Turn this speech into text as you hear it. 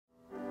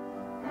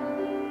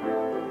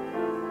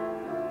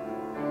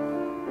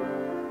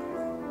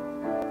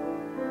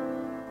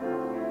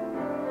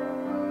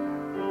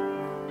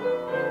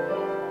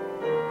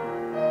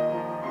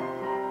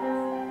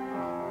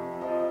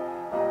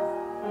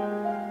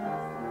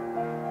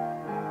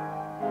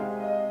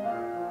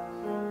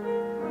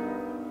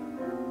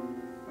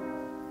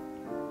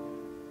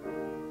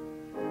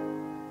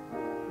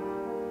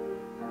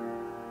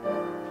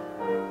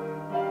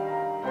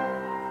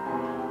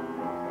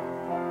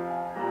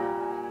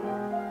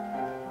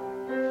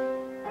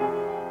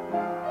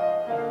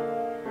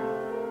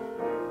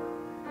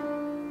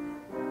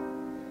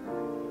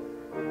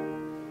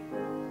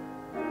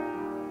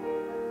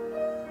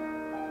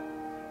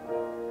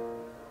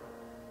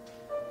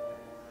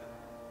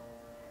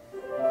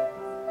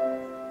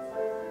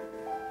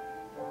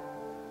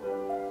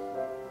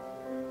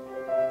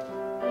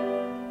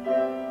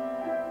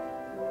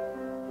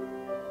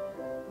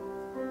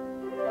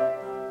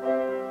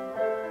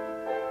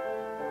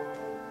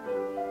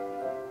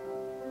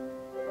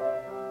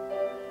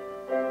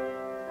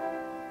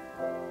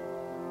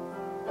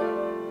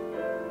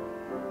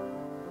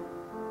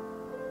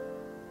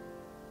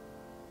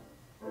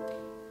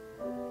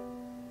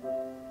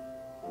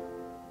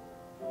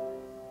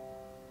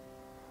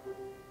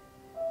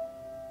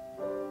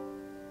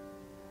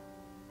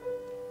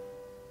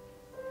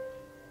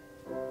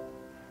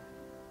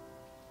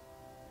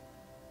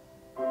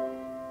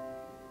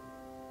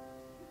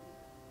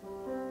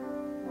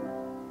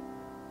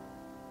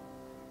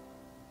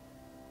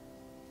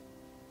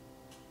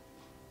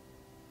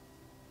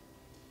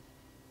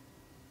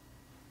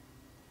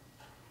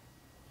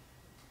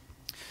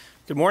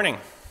Good morning.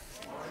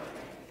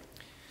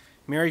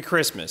 Merry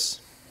Christmas.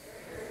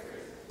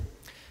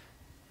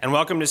 And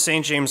welcome to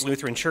St. James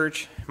Lutheran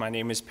Church. My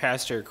name is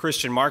Pastor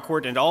Christian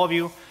Marquardt, and all of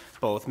you,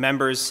 both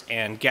members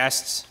and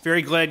guests,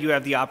 very glad you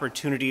have the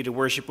opportunity to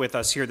worship with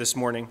us here this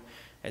morning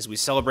as we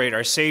celebrate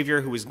our Savior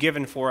who was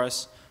given for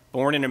us,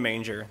 born in a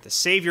manger, the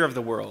Savior of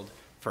the world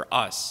for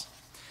us.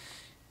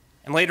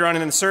 And later on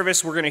in the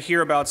service, we're going to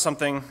hear about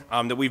something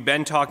that we've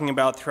been talking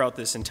about throughout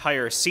this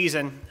entire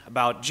season,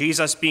 about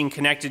Jesus being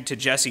connected to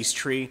Jesse's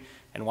tree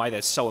and why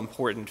that's so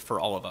important for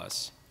all of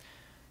us.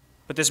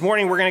 But this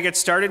morning, we're going to get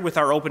started with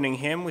our opening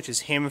hymn, which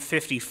is hymn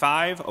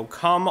 55, O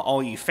Come,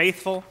 All Ye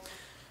Faithful.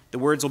 The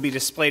words will be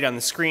displayed on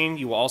the screen.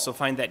 You will also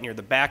find that near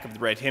the back of the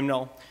red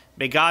hymnal.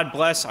 May God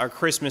bless our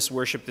Christmas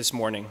worship this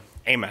morning.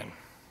 Amen.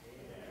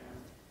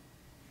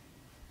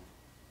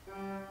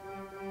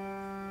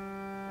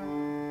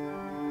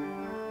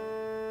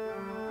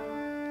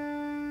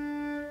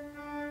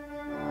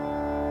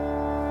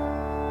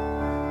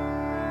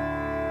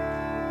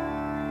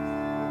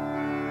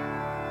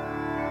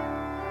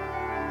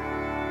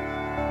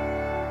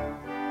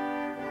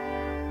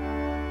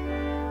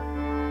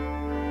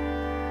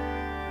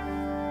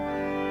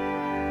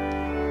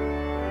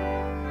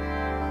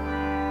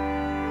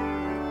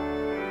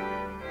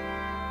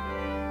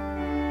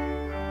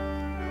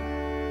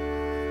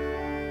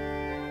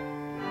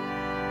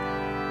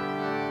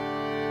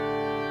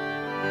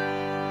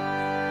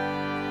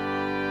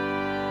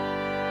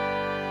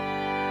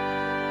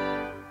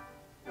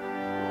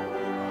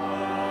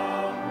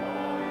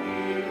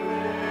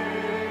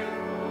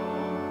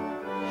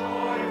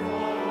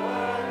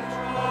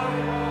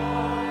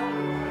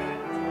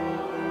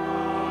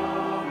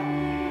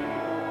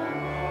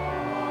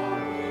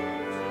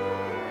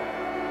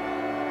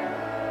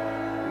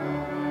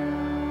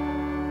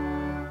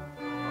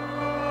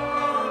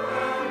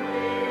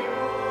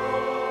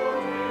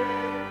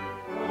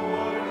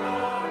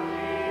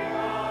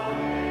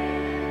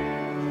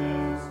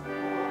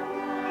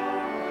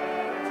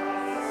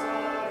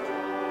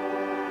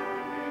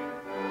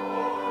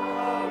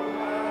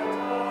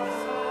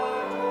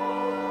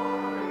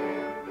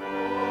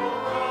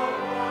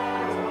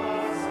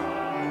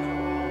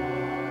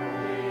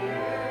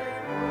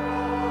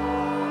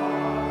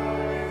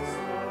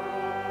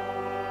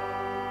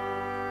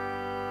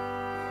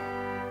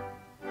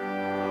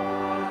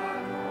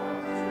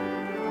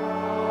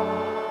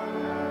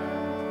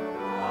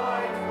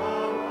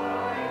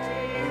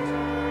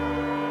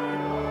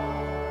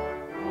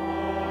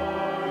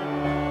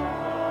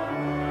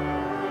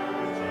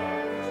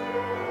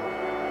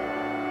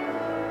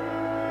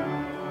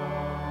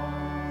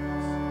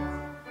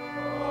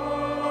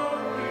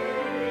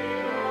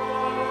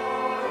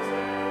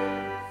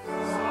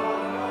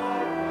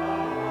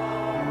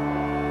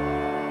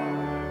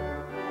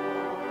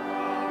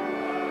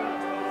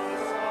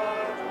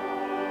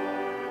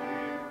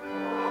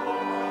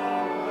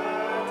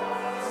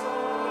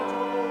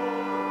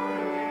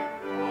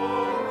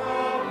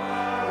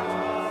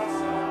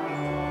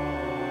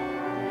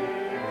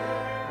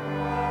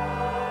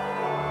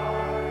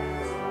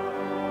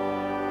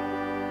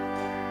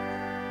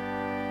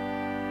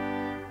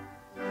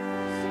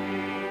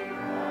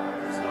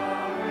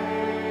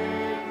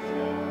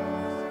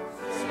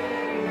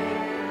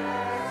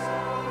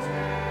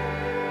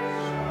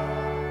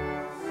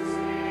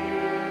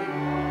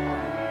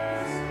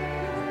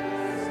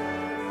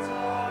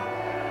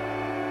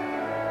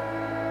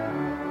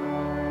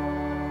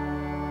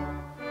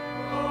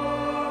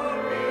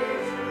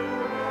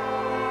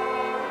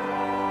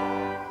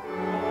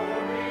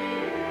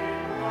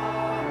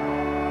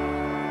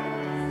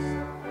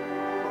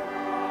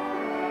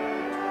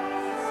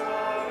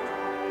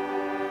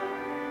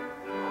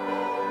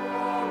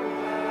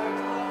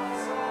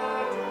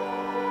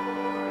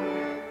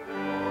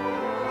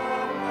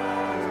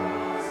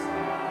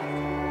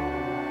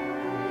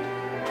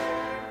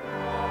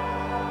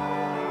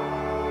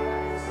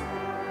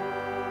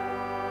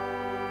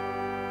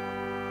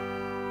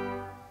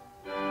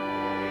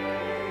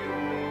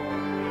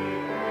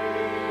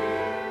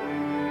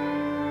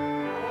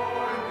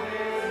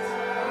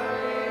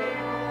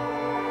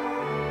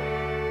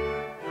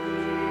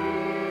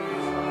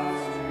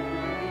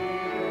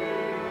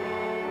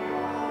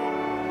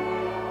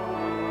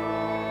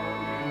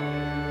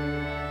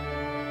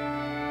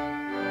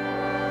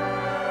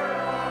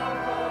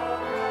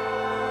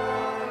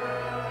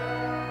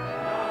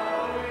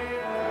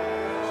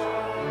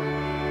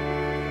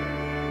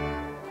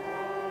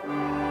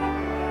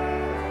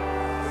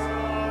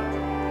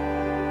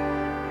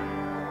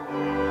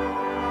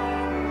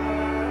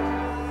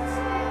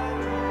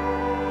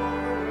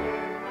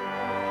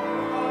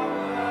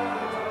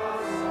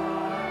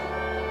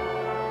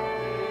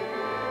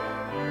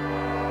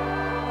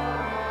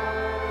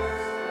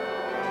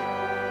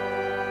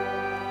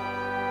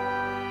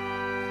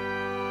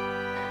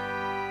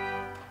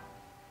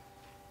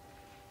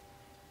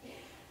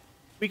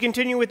 We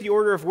continue with the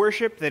order of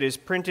worship that is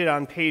printed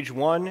on page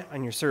 1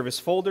 on your service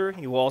folder.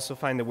 You will also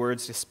find the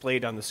words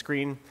displayed on the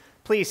screen.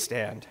 Please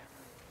stand.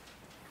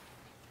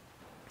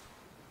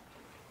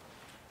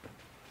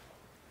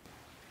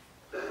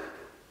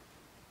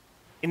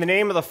 In the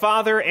name of the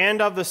Father,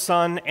 and of the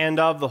Son, and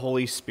of the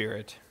Holy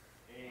Spirit.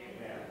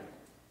 Amen.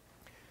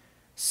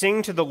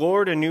 Sing to the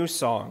Lord a new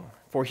song,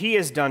 for he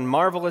has done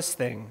marvelous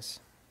things.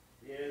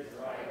 His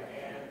right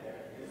hand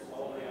and his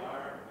holy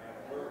arm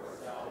have worked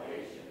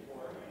salvation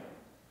for him.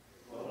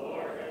 The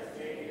Lord has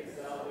made his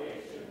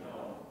salvation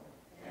known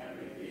and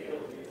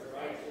revealed his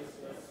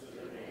righteousness to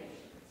the nations.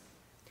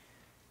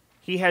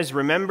 He has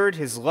remembered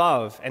his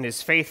love and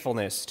his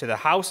faithfulness to the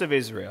house of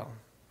Israel.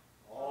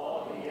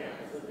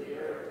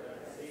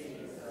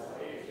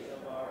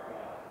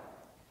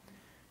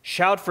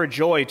 Shout for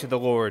joy to the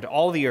Lord,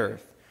 all the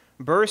earth.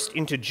 Burst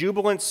into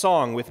jubilant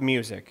song with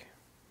music.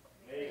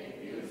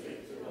 Make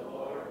music to the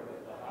Lord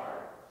with the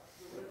harp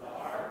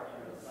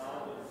and the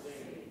sound of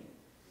singing,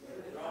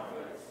 with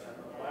trumpets and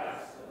the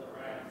blast of the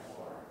ram's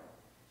horn.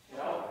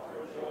 Shout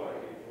for joy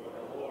before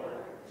the Lord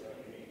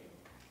the King.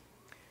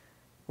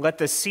 Let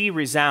the sea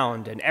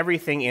resound and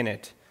everything in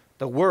it,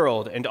 the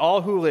world and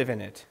all who live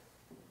in it.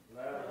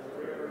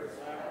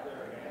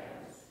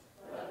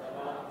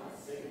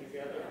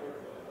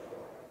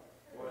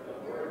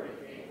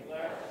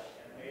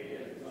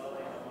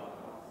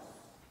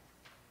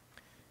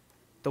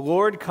 The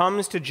Lord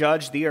comes to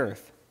judge the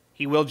earth.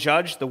 He will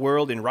judge the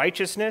world in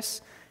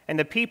righteousness and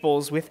the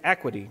peoples with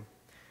equity.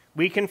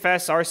 We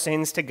confess our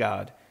sins to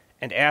God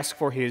and ask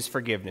for his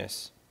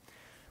forgiveness.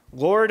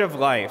 Lord of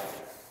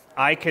life,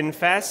 I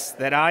confess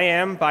that I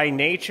am by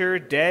nature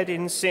dead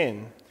in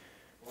sin,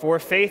 for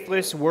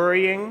faithless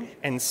worrying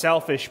and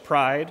selfish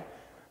pride,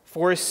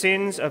 for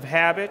sins of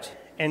habit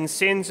and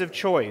sins of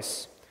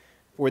choice,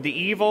 for the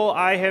evil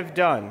I have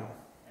done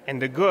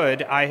and the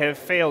good I have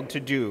failed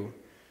to do.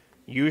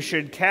 You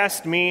should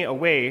cast me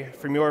away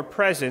from your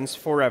presence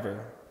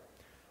forever.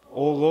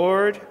 O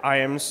Lord, I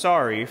am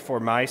sorry for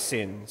my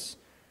sins.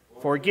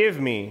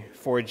 Forgive me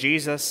for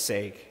Jesus'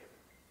 sake.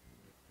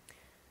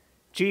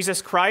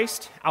 Jesus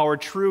Christ, our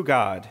true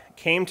God,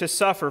 came to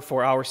suffer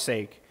for our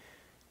sake.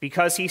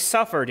 Because he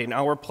suffered in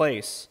our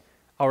place,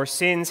 our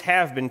sins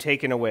have been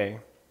taken away.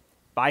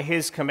 By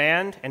his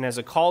command and as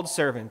a called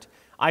servant,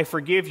 I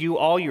forgive you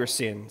all your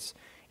sins.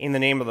 In the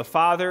name of the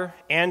Father,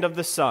 and of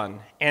the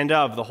Son, and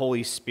of the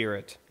Holy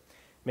Spirit.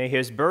 May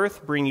his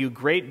birth bring you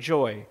great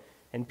joy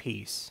and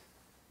peace.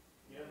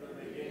 In the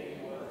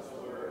beginning was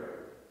the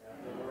Word,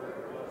 and the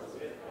Word was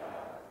with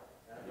God,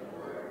 and the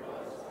Word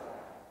was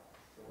God.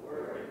 The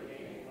Word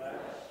became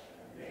flesh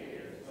and made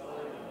his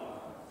dwelling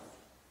among us.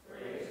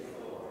 Praise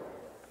the Lord.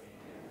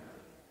 Amen.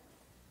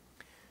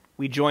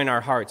 We join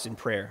our hearts in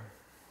prayer.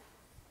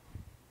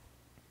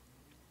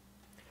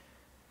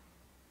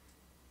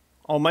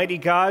 Almighty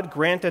God,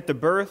 grant that the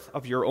birth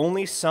of your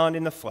only Son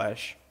in the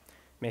flesh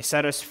may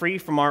set us free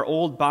from our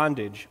old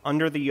bondage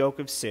under the yoke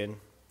of sin.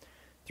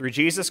 Through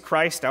Jesus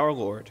Christ our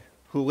Lord,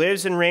 who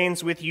lives and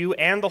reigns with you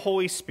and the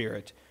Holy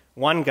Spirit,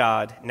 one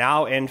God,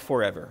 now and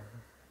forever.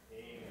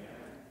 Amen.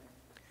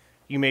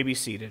 You may be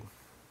seated.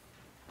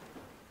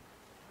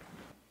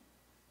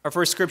 Our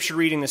first scripture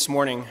reading this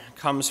morning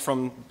comes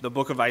from the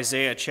book of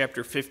Isaiah,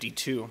 chapter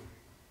 52.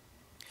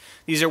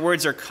 These are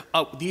words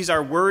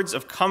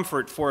of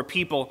comfort for a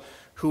people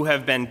who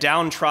have been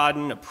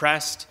downtrodden,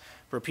 oppressed,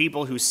 for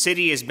people whose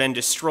city has been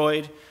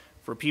destroyed,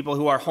 for people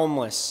who are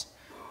homeless.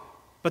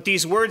 But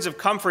these words of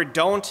comfort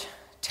don't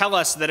tell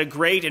us that a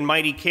great and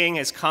mighty king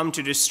has come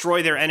to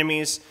destroy their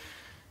enemies.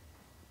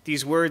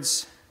 These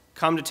words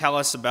come to tell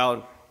us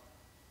about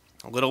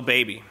a little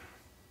baby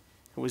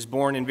who was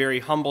born in very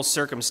humble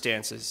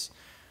circumstances,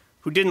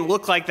 who didn't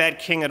look like that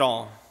king at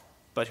all,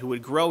 but who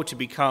would grow to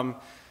become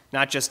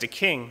not just a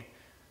king,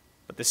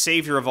 but the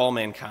Savior of all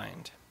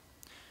mankind.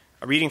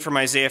 A reading from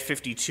Isaiah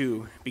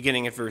 52,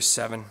 beginning at verse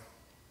 7.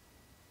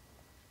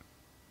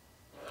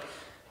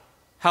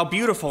 How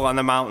beautiful on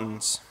the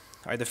mountains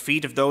are the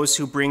feet of those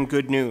who bring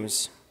good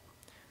news,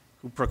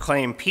 who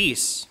proclaim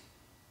peace,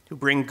 who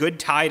bring good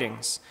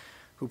tidings,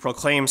 who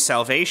proclaim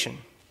salvation,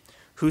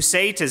 who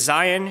say to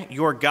Zion,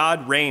 your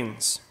God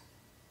reigns.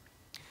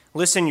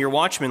 Listen, your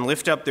watchmen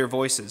lift up their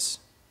voices.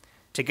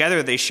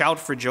 Together they shout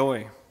for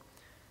joy.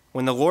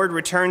 When the Lord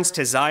returns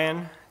to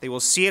Zion, they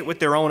will see it with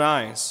their own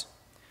eyes.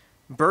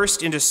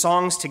 Burst into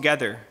songs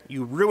together,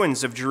 you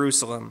ruins of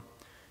Jerusalem,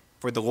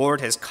 for the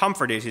Lord has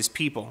comforted his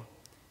people.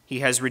 He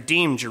has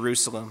redeemed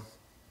Jerusalem.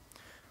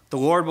 The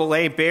Lord will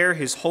lay bare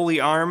his holy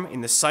arm in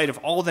the sight of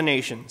all the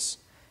nations,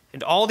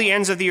 and all the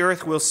ends of the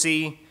earth will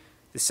see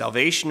the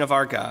salvation of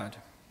our God.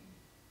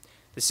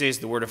 This is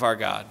the word of our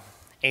God.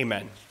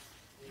 Amen.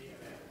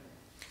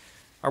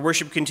 Our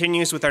worship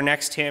continues with our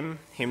next hymn,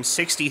 hymn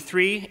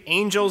 63,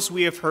 Angels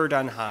We Have Heard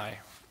on High.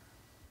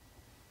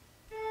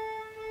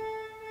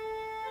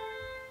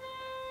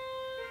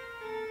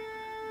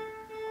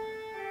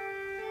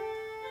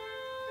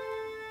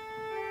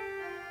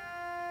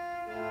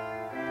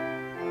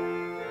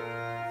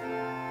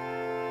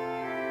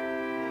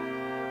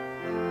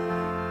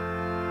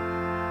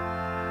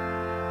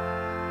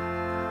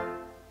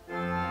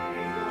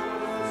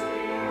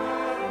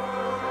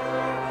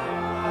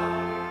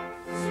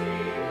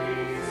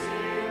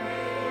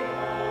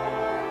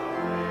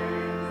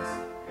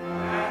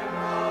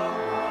 And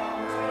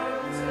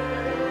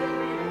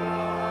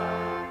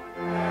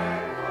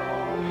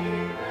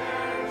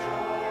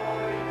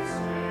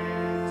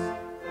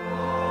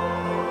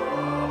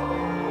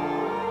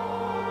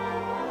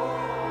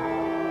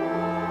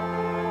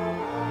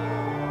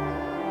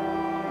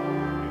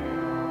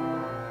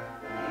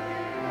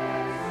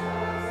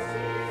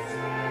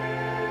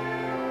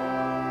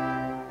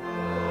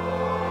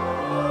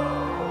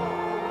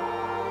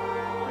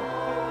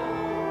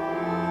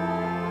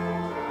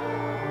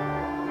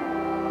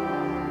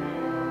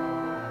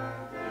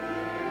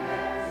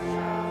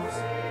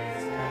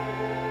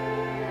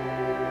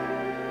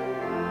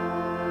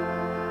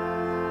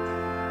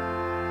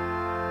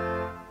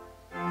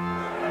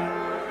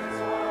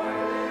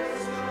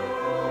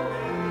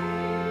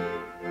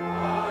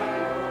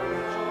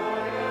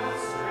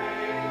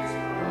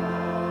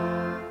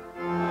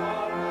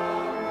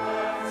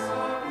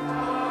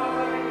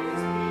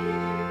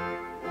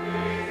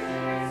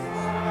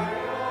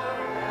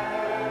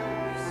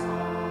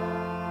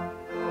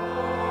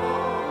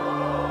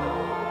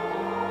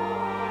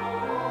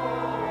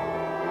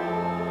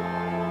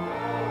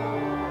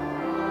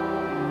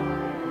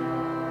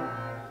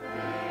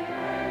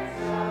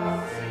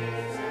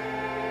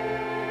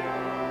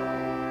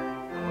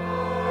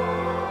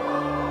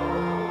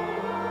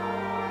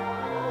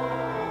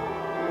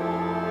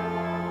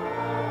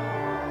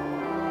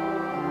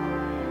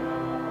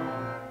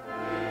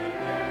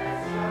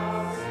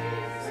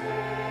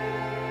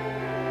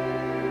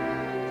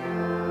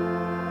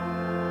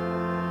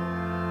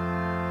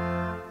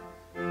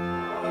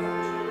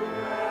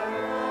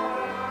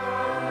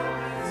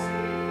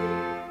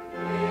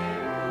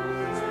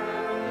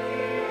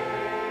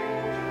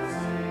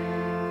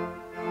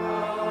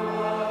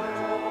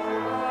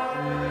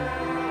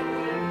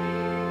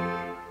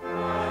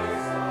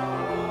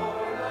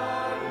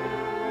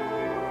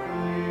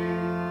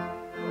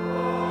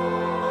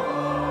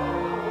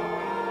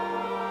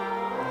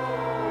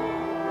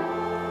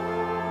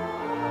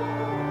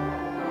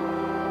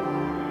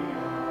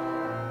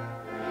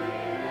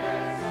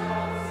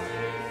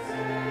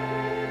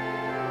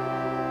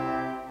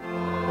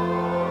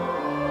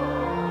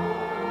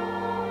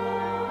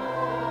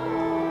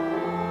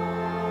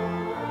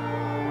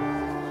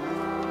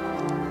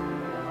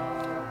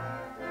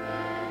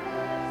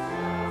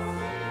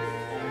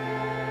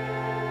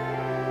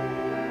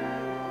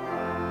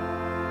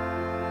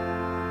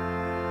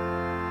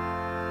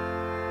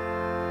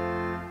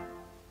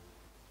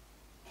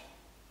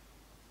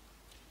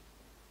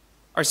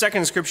Our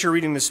second scripture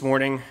reading this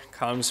morning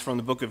comes from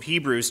the book of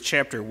Hebrews,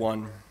 chapter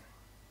 1.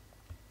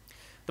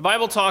 The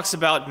Bible talks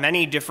about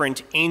many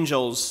different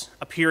angels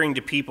appearing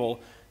to people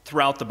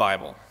throughout the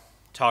Bible.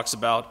 It talks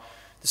about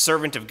the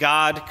servant of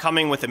God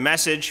coming with a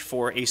message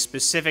for a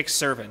specific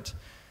servant.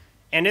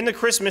 And in the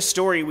Christmas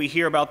story, we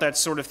hear about that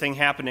sort of thing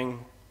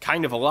happening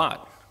kind of a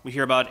lot. We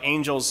hear about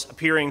angels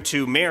appearing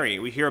to Mary.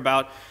 We hear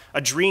about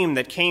a dream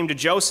that came to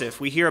Joseph.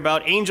 We hear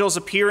about angels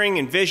appearing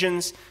in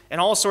visions and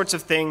all sorts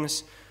of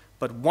things.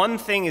 But one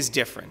thing is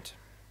different.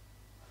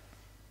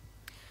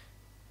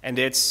 And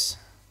it's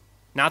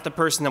not the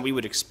person that we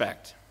would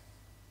expect.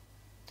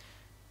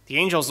 The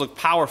angels look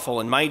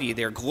powerful and mighty.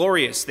 They're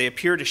glorious. They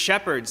appear to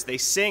shepherds. They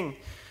sing.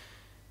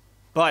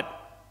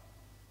 But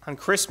on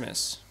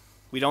Christmas,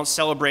 we don't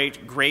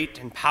celebrate great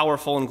and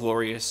powerful and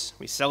glorious.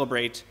 We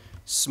celebrate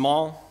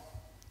small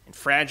and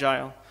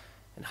fragile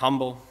and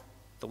humble,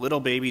 the little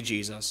baby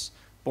Jesus,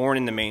 born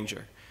in the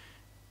manger.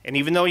 And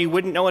even though you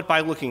wouldn't know it by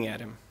looking at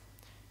him,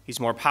 he's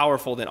more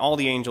powerful than all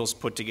the angels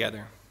put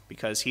together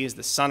because he is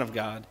the Son of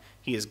God.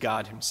 He is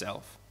God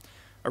himself.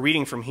 A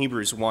reading from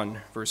Hebrews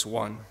 1, verse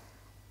 1.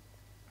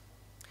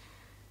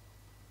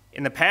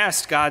 In the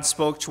past, God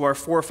spoke to our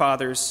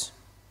forefathers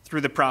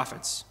through the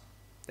prophets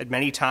at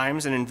many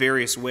times and in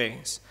various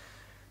ways.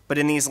 But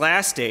in these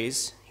last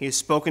days, he has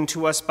spoken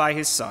to us by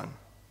his Son,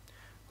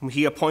 whom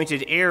he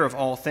appointed heir of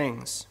all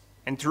things,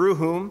 and through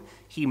whom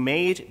he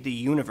made the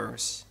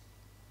universe.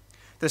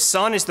 The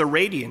Son is the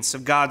radiance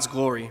of God's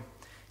glory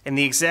and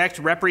the exact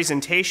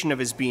representation of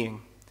his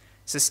being,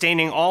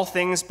 sustaining all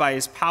things by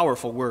his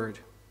powerful word.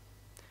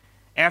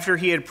 After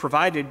he had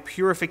provided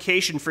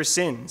purification for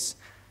sins,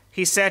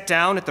 he sat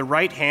down at the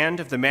right hand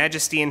of the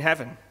Majesty in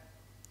heaven.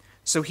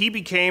 So he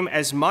became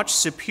as much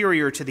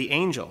superior to the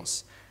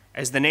angels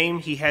as the name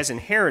he has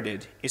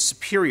inherited is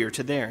superior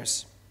to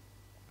theirs.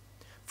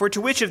 For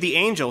to which of the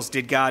angels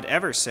did God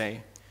ever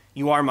say,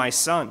 "You are my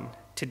son,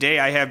 today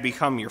I have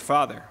become your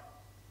father"?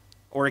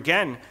 Or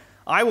again,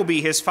 "I will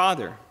be his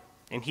father,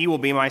 and he will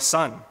be my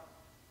son"?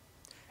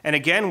 And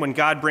again, when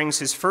God brings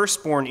his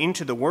firstborn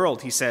into the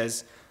world, he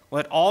says,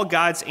 "Let all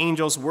God's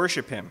angels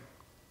worship him."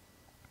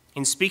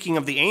 In speaking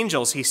of the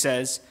angels, he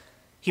says,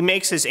 "He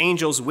makes his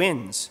angels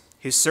winds,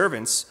 his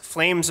servants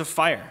flames of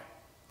fire."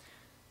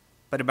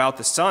 But about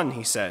the Son,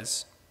 he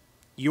says,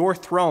 "Your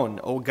throne,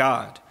 O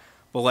God,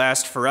 will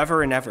last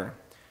forever and ever,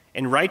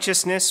 and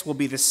righteousness will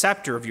be the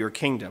scepter of your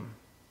kingdom.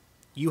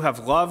 You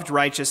have loved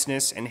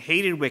righteousness and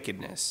hated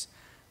wickedness.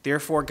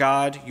 Therefore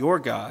God, your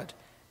God,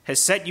 has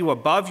set you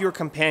above your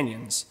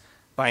companions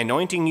by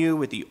anointing you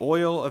with the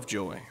oil of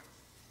joy."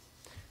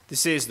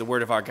 This is the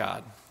word of our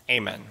God.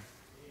 Amen.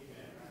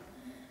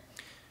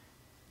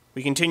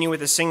 We continue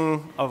with the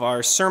singing of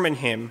our sermon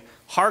hymn,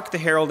 "Hark the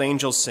Herald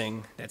Angels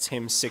Sing." That's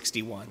hymn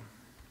 61.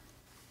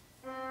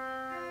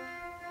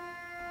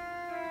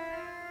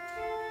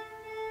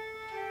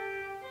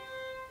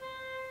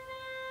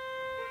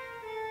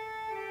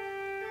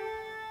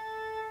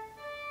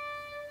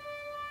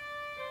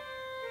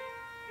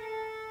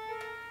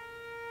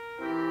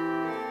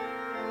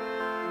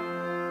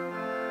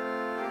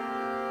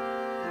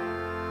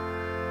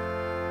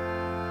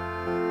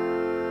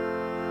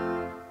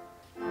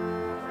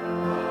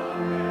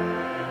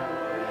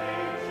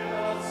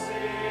 Angels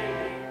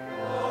sing,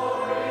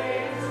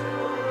 glory to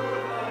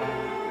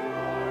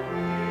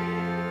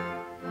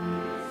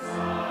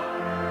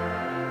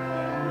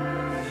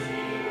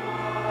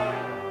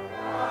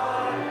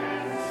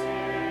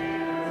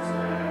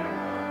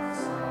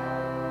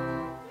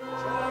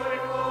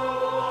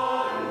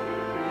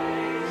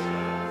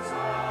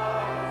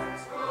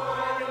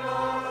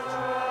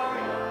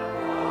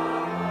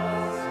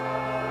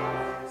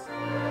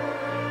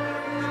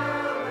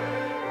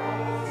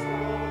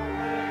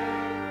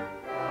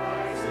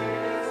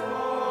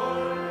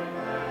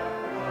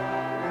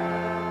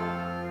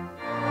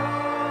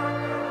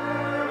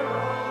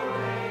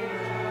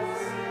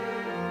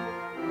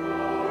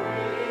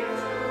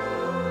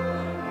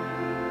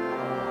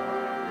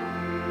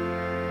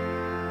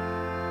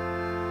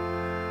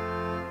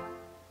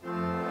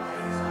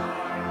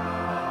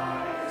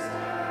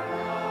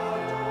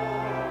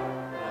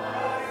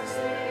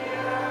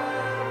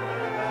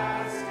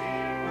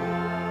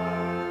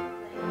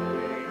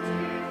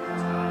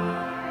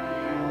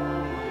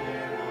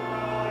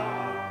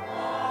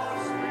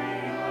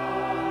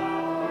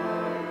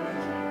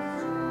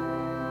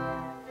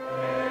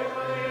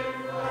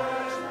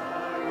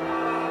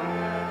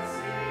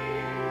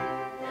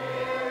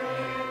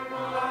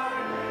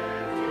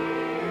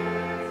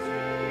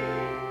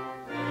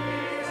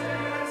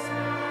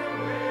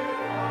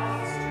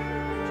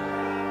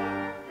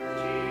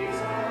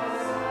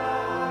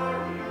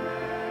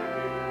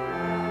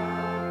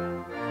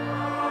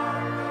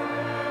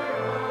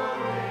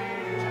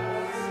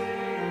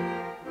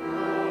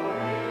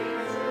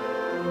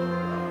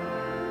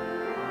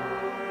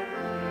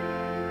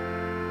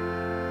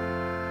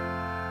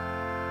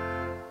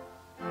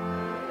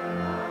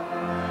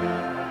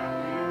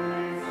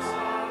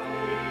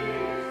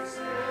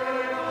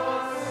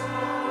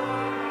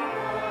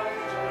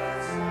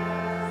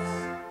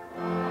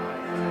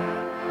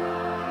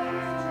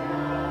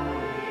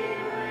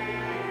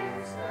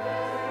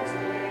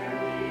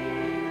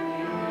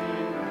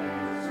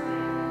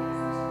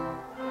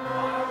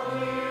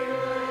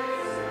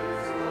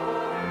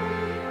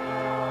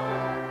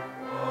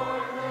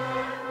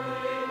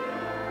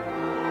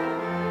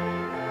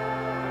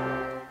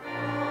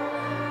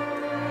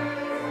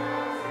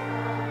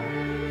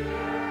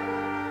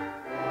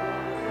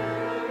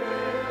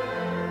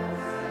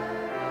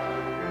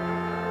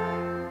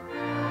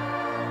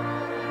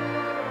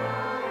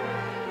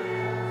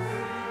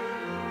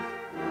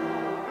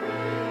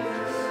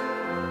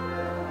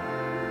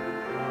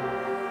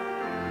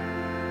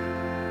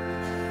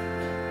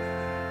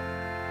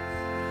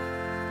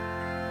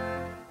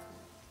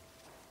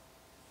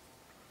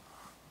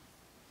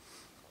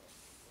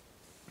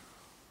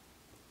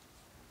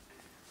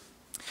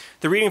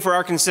The reading for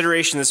our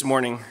consideration this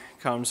morning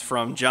comes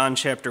from John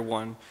chapter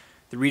 1.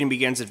 The reading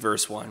begins at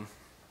verse 1.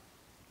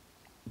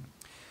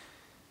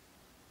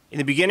 In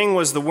the beginning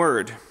was the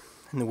Word,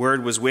 and the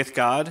Word was with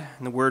God,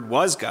 and the Word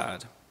was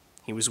God.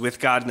 He was with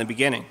God in the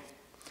beginning.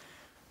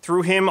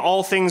 Through him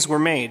all things were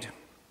made.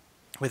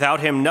 Without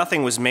him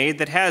nothing was made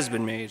that has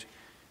been made.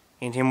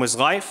 In him was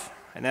life,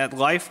 and that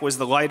life was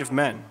the light of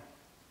men.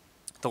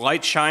 The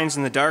light shines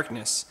in the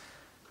darkness,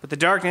 but the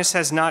darkness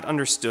has not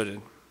understood it.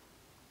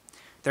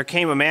 There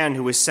came a man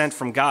who was sent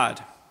from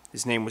God.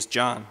 His name was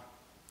John.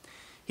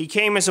 He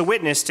came as a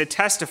witness to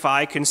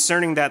testify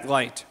concerning that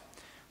light,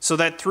 so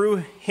that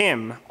through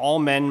him all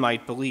men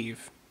might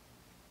believe.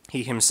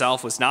 He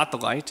himself was not the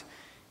light.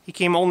 He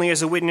came only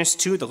as a witness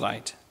to the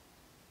light.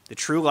 The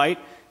true light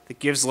that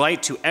gives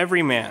light to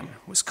every man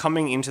was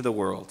coming into the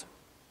world.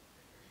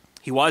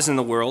 He was in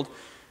the world,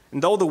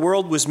 and though the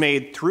world was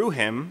made through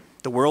him,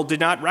 the world did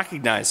not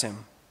recognize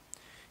him.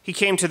 He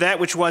came to that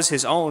which was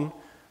his own,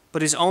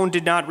 but his own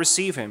did not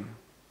receive him.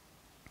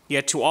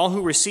 Yet to all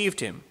who received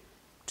him,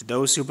 to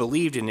those who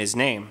believed in his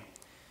name,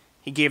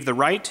 he gave the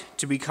right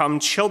to become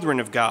children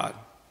of God.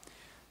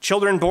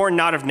 Children born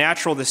not of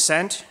natural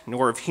descent,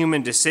 nor of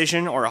human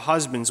decision or a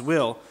husband's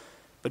will,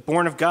 but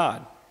born of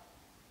God.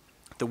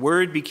 The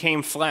Word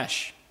became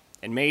flesh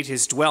and made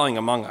his dwelling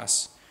among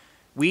us.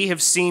 We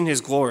have seen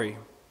his glory,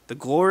 the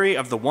glory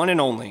of the one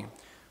and only,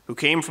 who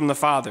came from the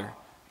Father,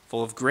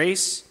 full of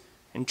grace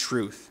and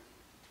truth.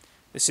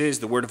 This is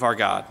the word of our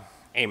God.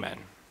 Amen.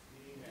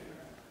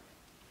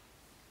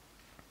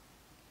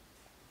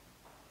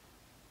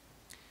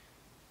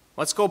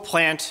 Let's go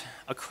plant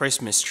a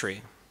Christmas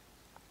tree.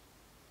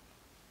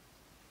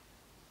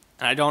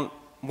 And I don't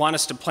want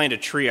us to plant a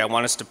tree, I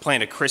want us to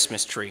plant a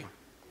Christmas tree.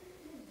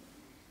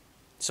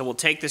 So we'll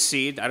take the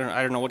seed. I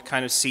don't know what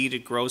kind of seed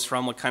it grows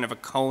from, what kind of a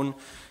cone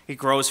it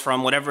grows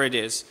from, whatever it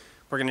is.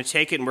 We're going to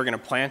take it and we're going to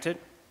plant it,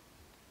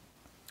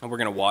 and we're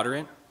going to water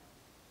it.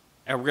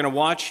 And we're going to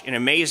watch in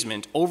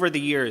amazement over the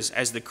years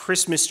as the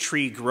Christmas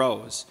tree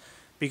grows.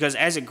 Because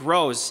as it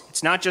grows,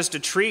 it's not just a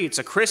tree, it's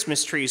a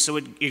Christmas tree, so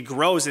it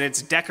grows and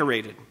it's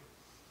decorated.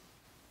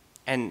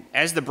 And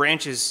as the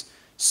branches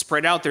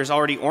spread out, there's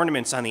already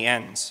ornaments on the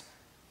ends.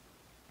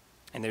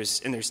 And there's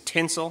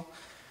tinsel,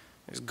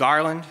 there's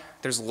garland,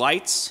 there's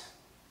lights,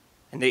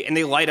 and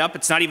they light up.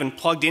 It's not even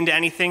plugged into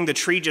anything. The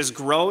tree just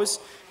grows,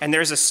 and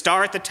there's a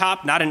star at the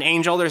top, not an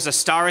angel, there's a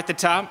star at the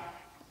top.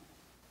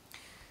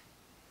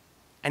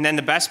 And then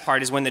the best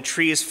part is when the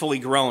tree is fully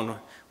grown,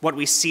 what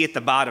we see at the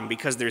bottom,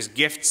 because there's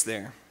gifts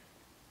there.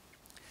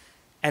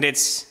 And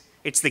it's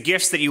the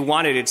gifts that you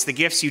wanted. It's the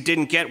gifts you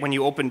didn't get when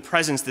you opened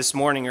presents this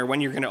morning, or when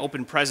you're going to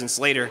open presents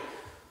later,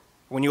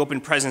 when you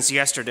opened presents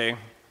yesterday,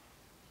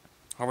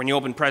 or when you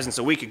opened presents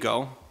a week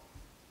ago,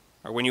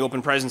 or when you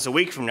open presents a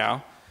week from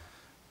now.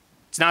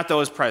 It's not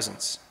those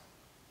presents.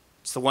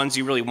 It's the ones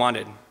you really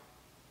wanted.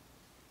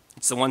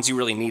 It's the ones you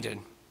really needed.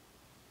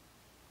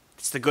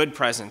 It's the good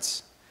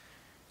presents.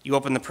 You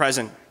open the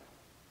present,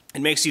 it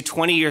makes you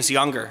 20 years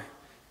younger.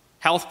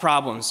 Health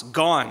problems,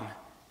 gone.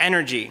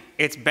 Energy,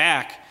 it's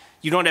back.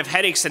 You don't have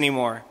headaches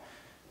anymore.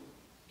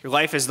 Your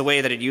life is the way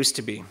that it used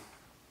to be.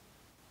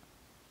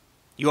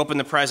 You open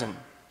the present.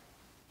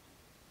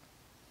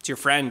 It's your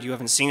friend you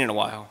haven't seen in a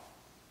while.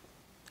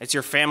 It's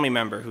your family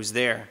member who's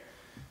there,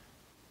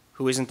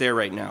 who isn't there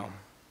right now.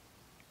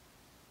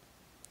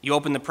 You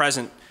open the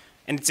present,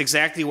 and it's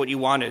exactly what you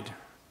wanted.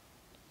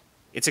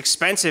 It's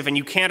expensive, and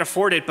you can't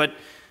afford it, but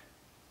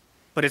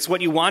it's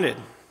what you wanted.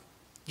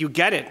 You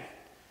get it.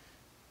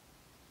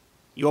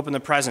 You open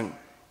the present,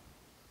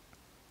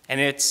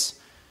 and it's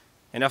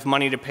enough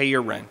money to pay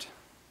your rent.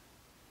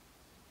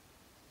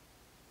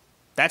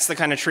 That's the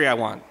kind of tree I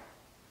want.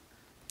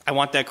 I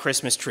want that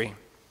Christmas tree.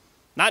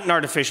 Not an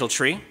artificial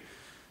tree.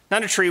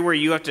 Not a tree where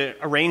you have to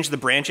arrange the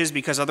branches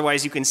because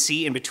otherwise you can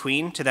see in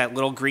between to that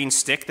little green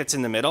stick that's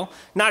in the middle.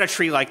 Not a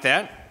tree like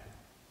that.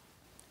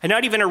 And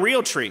not even a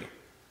real tree.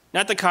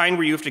 Not the kind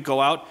where you have to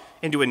go out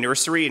into a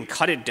nursery and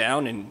cut it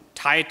down and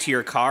tie it to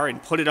your car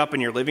and put it up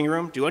in your living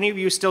room. Do any of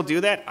you still do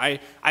that?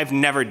 I've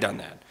never done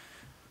that.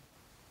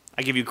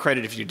 I give you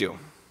credit if you do.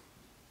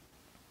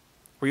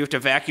 Where you have to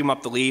vacuum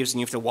up the leaves and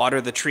you have to water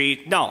the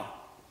tree. No.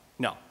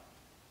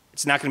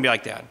 It's not going to be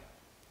like that.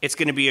 It's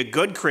going to be a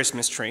good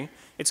Christmas tree.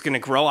 It's going to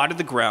grow out of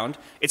the ground.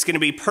 It's going to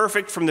be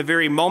perfect from the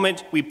very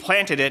moment we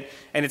planted it,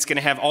 and it's going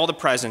to have all the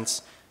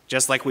presents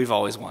just like we've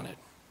always wanted.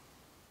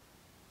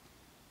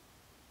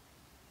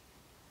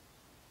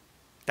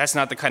 That's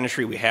not the kind of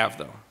tree we have,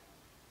 though.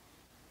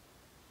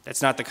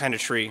 That's not the kind of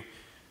tree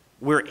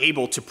we're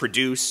able to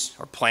produce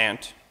or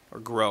plant or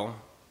grow.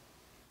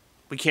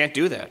 We can't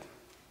do that.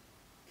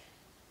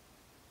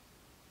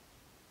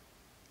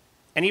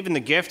 And even the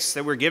gifts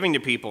that we're giving to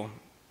people,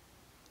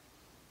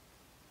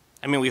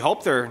 I mean, we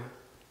hope they're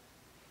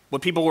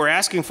what people were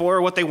asking for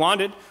or what they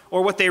wanted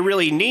or what they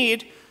really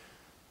need,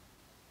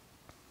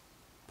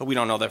 but we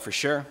don't know that for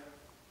sure.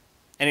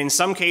 And in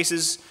some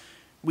cases,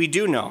 we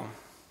do know.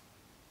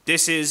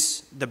 This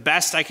is the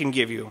best I can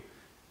give you,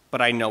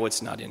 but I know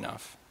it's not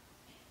enough.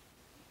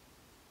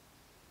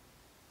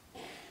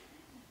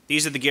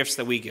 These are the gifts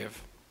that we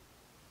give.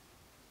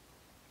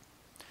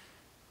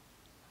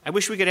 I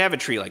wish we could have a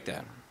tree like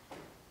that.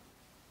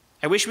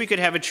 I wish we could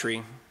have a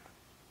tree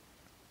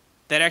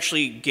that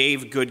actually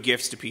gave good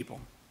gifts to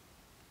people.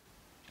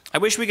 I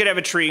wish we could have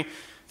a tree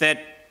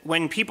that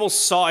when people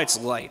saw its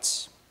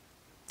lights,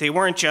 they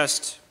weren't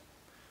just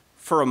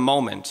for a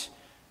moment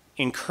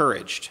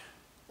encouraged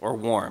or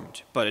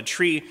warmed, but a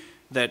tree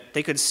that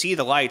they could see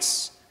the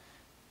lights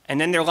and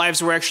then their lives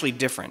were actually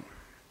different.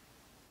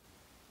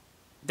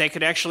 They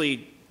could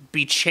actually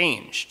be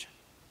changed.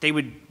 They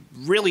would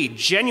really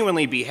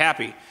genuinely be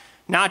happy,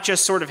 not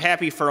just sort of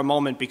happy for a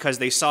moment because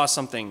they saw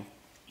something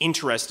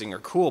interesting or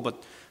cool,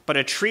 but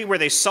a tree where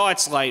they saw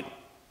its light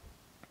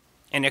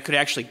and it could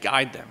actually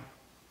guide them.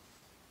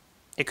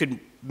 It could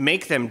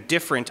make them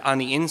different on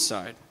the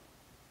inside.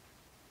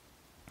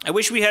 I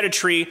wish we had a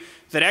tree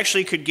that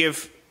actually could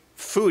give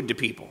food to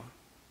people.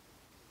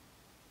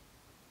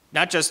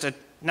 Not just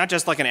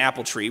like an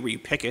apple tree where you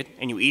pick it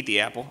and you eat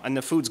the apple and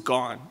the food's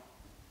gone.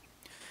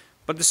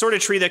 But the sort of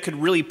tree that could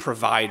really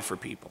provide for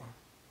people,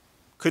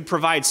 could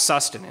provide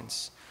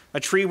sustenance. A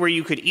tree where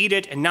you could eat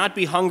it and not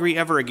be hungry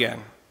ever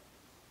again.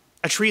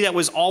 A tree that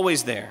was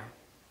always there.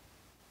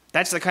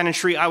 That's the kind of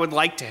tree I would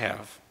like to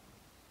have.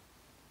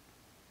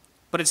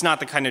 But it's not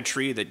the kind of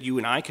tree that you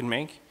and I can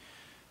make.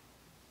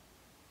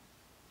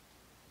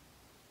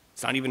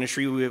 It's not even a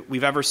tree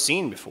we've ever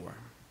seen before.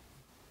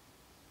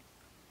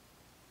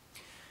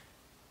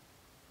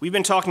 We've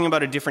been talking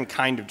about a different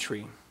kind of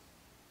tree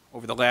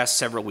over the last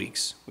several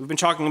weeks. We've been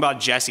talking about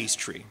Jesse's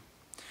tree.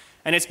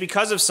 And it's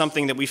because of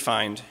something that we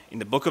find in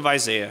the book of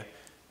Isaiah,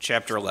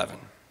 chapter 11.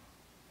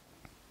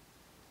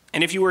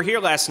 And if you were here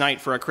last night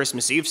for our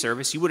Christmas Eve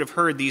service, you would have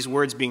heard these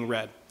words being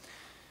read.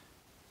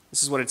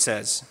 This is what it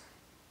says.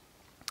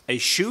 A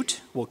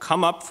shoot will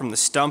come up from the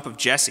stump of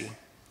Jesse.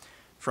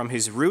 From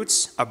his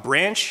roots, a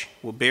branch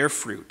will bear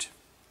fruit.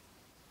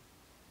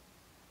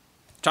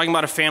 Talking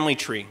about a family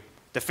tree,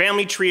 the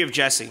family tree of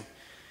Jesse.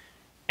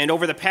 And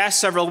over the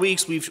past several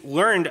weeks, we've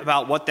learned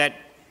about what that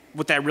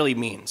really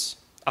means.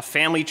 A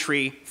family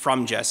tree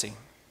from Jesse.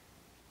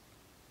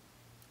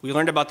 We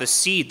learned about the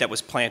seed that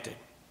was planted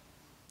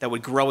that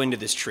would grow into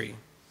this tree.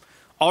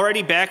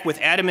 Already back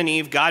with Adam and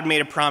Eve, God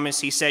made a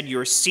promise. He said,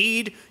 your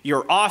seed,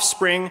 your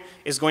offspring,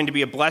 is going to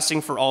be a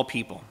blessing for all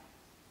people.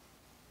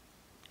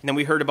 And then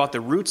we heard about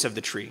the roots of the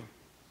tree,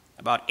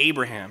 about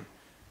Abraham,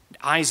 and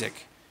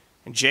Isaac,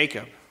 and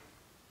Jacob.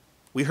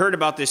 We heard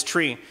about this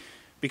tree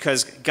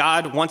because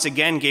God once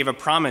again gave a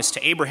promise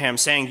to Abraham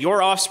saying,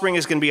 your offspring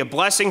is going to be a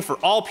blessing for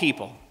all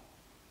people.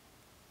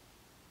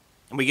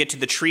 And we get to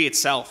the tree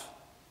itself,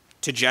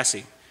 to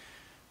Jesse,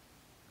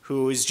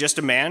 who is just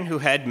a man who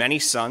had many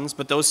sons,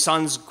 but those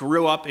sons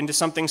grew up into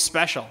something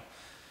special.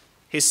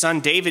 His son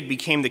David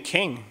became the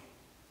king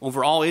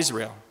over all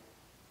Israel.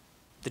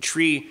 The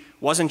tree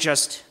wasn't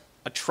just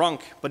a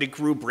trunk, but it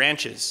grew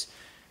branches,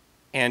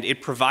 and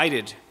it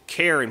provided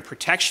care and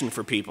protection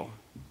for people.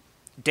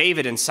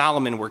 David and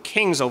Solomon were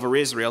kings over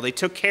Israel. They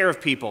took care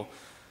of people,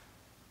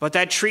 but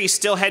that tree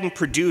still hadn't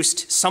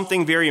produced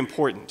something very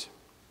important.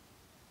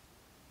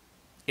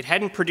 It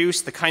hadn't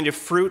produced the kind of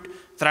fruit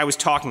that I was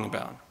talking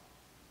about.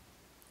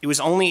 It was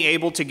only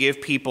able to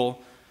give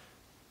people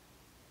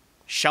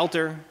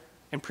shelter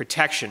and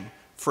protection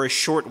for a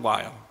short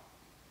while.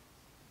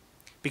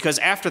 Because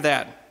after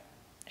that,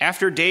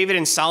 after David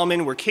and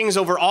Solomon were kings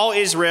over all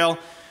Israel,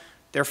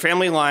 their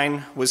family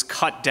line was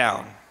cut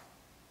down.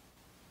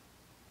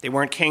 They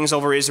weren't kings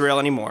over Israel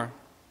anymore.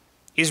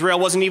 Israel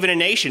wasn't even a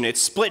nation. It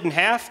split in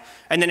half,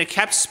 and then it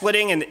kept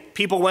splitting, and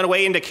people went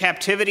away into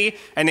captivity,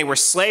 and they were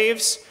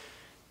slaves.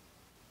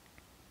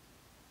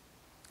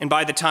 And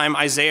by the time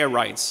Isaiah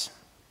writes,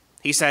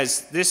 he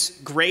says,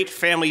 this great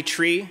family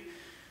tree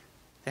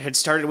that had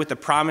started with the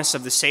promise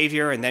of the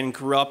Savior and then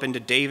grew up into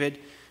David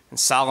and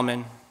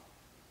Solomon,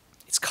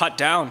 it's cut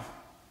down.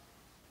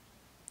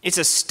 It's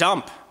a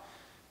stump.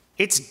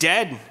 It's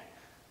dead.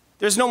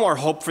 There's no more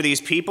hope for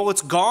these people.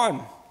 It's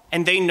gone.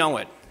 And they know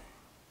it.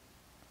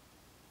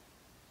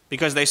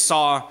 Because they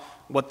saw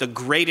what the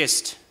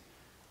greatest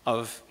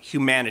of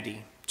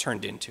humanity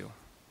turned into.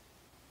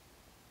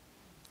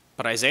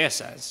 But Isaiah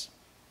says,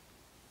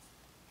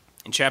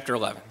 in chapter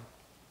 11,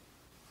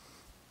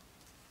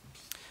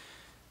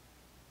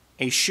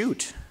 a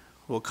shoot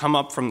will come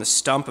up from the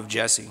stump of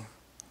Jesse.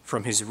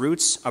 From his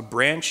roots, a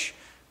branch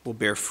will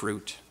bear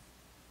fruit.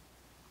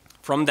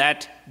 From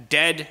that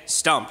dead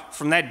stump,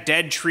 from that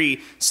dead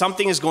tree,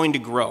 something is going to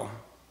grow.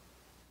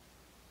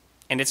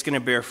 And it's going to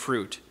bear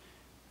fruit.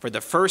 For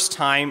the first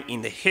time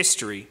in the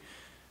history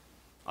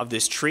of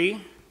this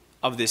tree,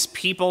 of this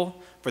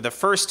people, for the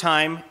first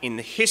time in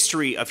the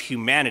history of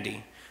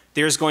humanity,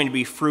 there's going to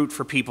be fruit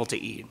for people to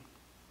eat.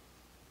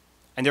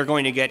 And they're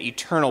going to get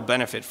eternal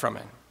benefit from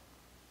it.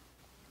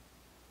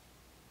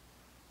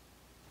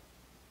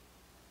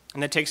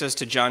 And that takes us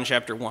to John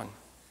chapter 1.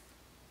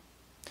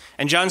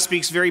 And John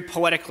speaks very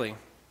poetically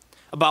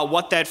about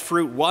what that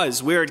fruit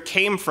was, where it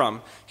came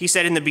from. He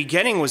said, in the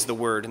beginning was the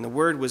Word, and the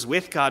Word was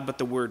with God, but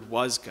the Word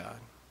was God.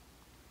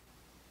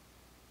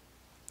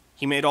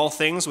 He made all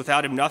things.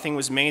 Without him nothing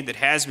was made that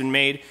has been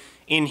made.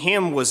 In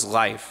him was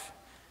life,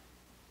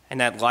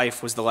 and that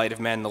life was the light of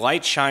men. The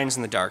light shines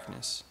in the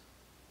darkness.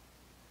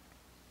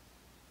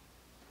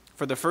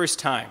 For the first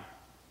time,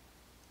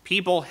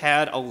 people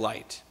had a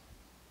light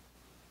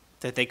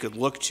that they could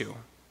look to.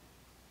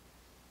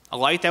 A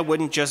light that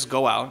wouldn't just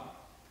go out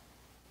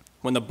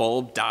when the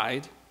bulb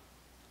died,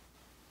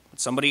 when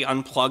somebody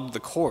unplugged the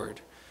cord,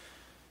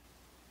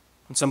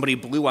 when somebody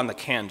blew on the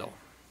candle.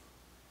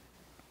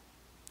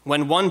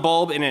 When one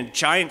bulb in a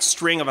giant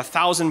string of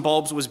 1,000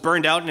 bulbs was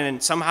burned out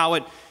and somehow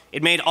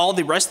it made all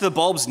the rest of the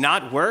bulbs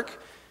not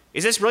work?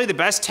 Is this really the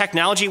best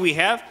technology we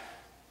have?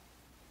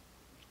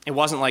 It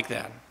wasn't like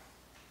that.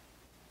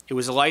 It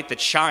was a light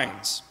that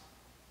shines.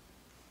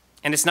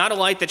 And it's not a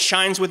light that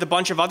shines with a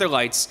bunch of other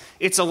lights.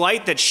 It's a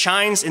light that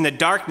shines in the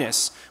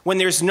darkness when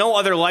there's no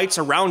other lights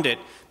around it,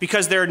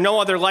 because there are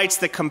no other lights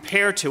that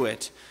compare to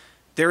it.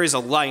 There is a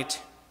light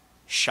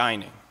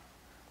shining.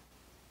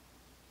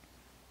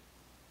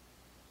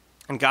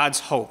 And God's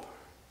hope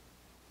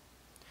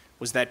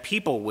was that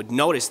people would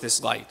notice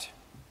this light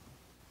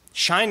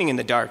shining in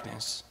the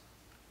darkness,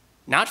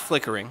 not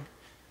flickering,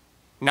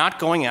 not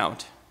going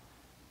out,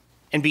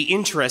 and be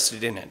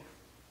interested in it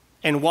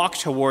and walk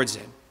towards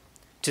it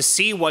to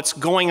see what's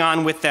going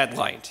on with that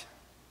light.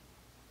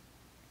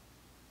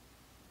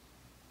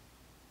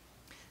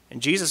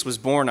 And Jesus was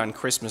born on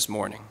Christmas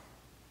morning.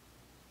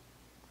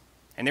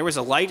 And there was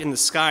a light in the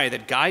sky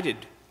that guided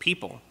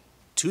people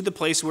to the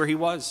place where he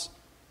was.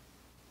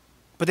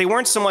 But they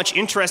weren't so much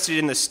interested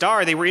in the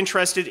star, they were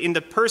interested in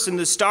the person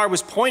the star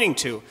was pointing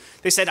to.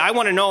 They said, I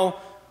want to know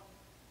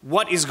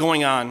what is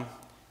going on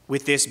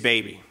with this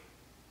baby.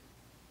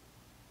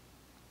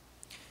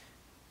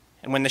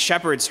 And when the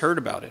shepherds heard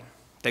about it,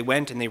 they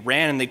went and they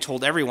ran and they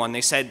told everyone.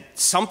 They said,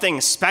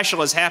 something special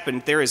has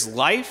happened. There is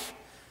life,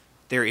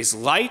 there is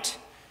light.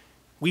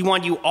 We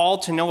want you all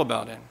to know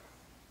about it.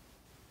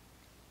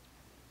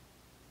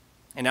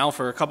 And now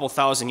for a couple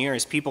thousand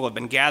years, people have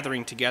been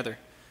gathering together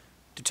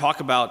to talk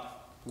about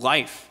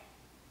life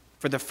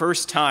for the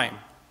first time,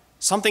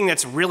 something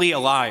that's really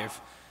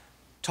alive.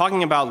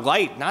 Talking about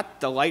light, not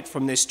the light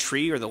from this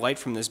tree or the light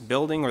from this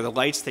building or the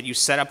lights that you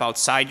set up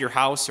outside your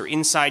house or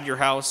inside your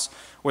house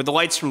or the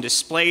lights from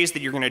displays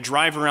that you're going to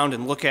drive around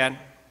and look at,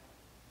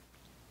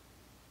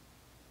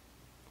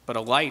 but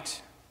a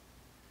light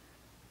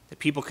that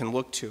people can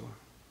look to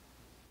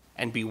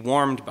and be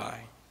warmed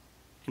by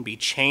and be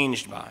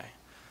changed by.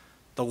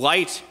 The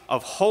light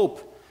of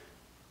hope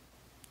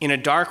in a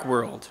dark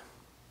world,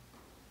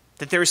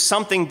 that there's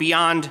something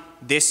beyond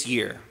this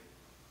year,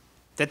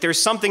 that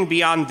there's something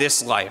beyond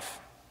this life,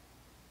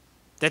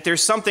 that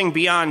there's something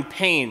beyond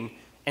pain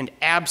and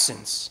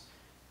absence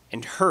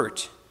and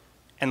hurt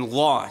and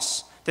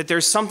loss, that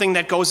there's something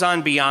that goes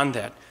on beyond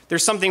that.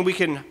 There's something we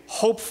can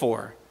hope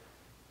for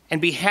and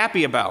be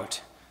happy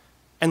about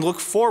and look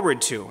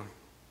forward to.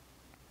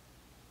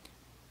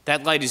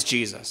 That light is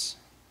Jesus.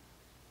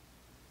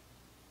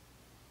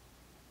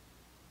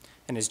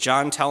 And as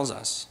John tells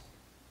us,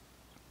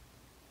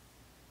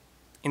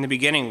 in the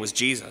beginning was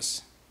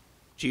Jesus.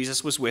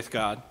 Jesus was with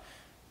God.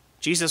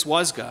 Jesus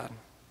was God.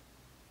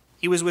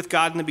 He was with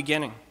God in the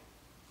beginning.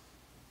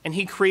 And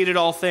he created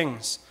all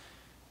things.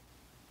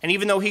 And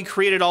even though he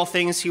created all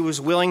things, he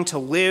was willing to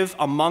live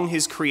among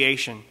his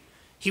creation.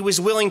 He was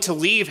willing to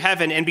leave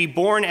heaven and be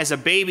born as a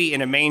baby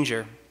in a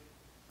manger.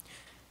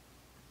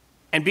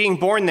 And being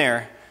born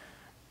there,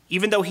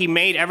 even though he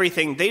made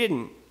everything, they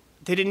didn't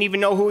even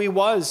know who he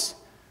was.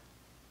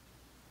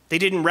 They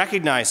didn't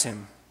recognize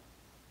him.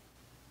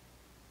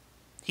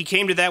 He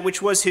came to that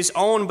which was his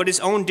own, but his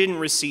own didn't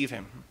receive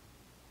him.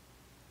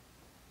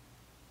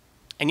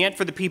 And yet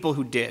for the people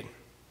who did,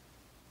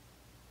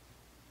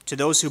 to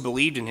those who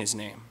believed in his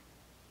name,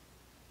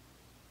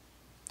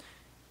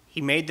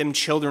 he made them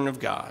children of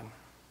God.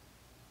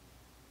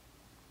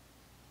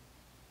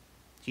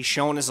 He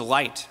shone as a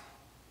light.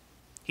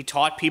 He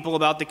taught people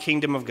about the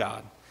kingdom of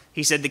God.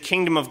 He said, the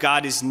kingdom of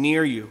God is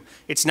near you.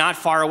 It's not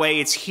far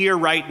away. It's here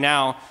right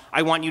now.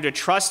 I want you to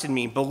trust in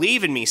me,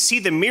 believe in me, see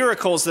the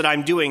miracles that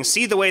I'm doing,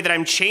 see the way that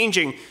I'm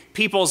changing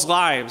people's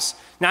lives,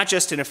 not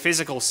just in a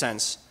physical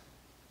sense,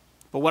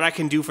 but what I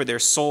can do for their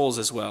souls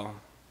as well.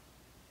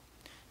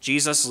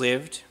 Jesus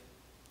lived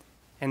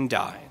and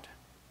died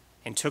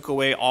and took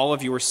away all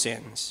of your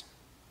sins.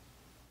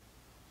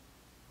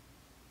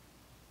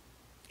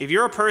 If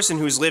you're a person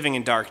who's living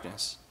in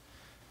darkness,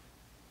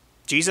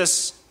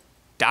 Jesus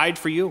died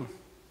for you.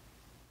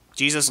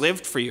 Jesus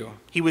lived for you.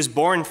 He was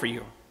born for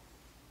you.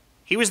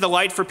 He was the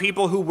light for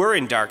people who were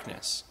in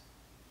darkness.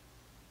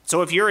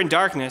 So if you're in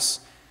darkness,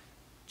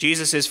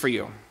 Jesus is for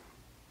you.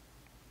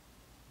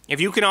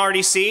 If you can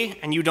already see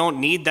and you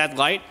don't need that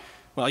light,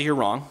 well, you're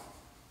wrong.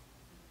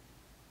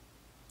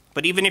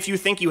 But even if you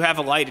think you have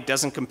a light, it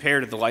doesn't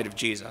compare to the light of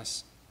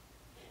Jesus.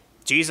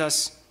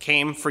 Jesus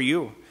came for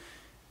you.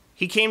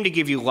 He came to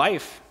give you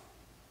life.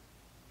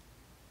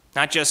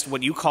 Not just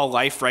what you call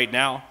life right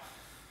now.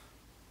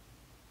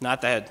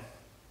 Not that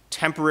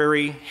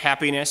temporary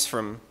happiness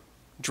from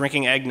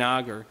drinking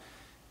eggnog or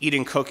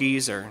eating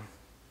cookies or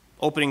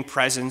opening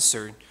presents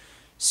or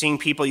seeing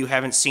people you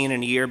haven't seen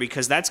in a year,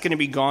 because that's going to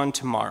be gone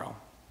tomorrow.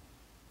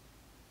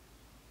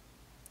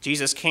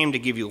 Jesus came to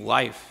give you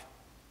life.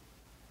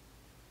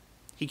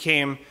 He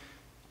came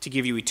to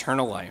give you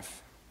eternal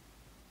life,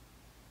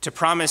 to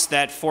promise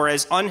that for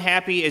as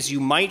unhappy as you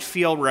might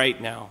feel right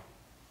now,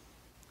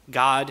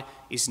 God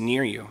is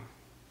near you.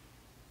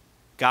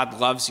 God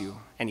loves you,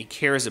 and he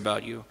cares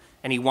about you,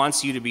 and he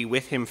wants you to be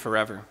with him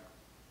forever.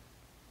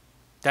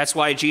 That's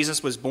why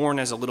Jesus was born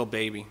as a little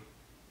baby.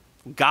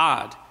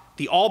 God,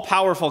 the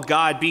all-powerful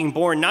God, being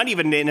born not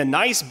even in a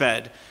nice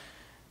bed,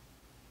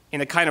 in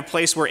the kind of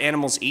place where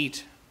animals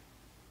eat,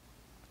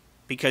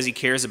 because he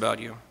cares about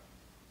you.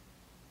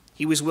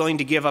 He was willing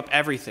to give up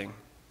everything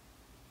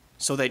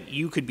so that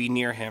you could be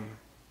near him.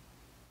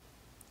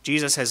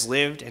 Jesus has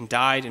lived and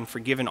died and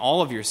forgiven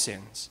all of your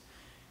sins.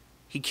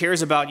 He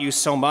cares about you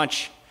so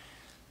much.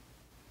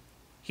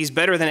 He's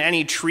better than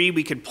any tree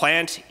we could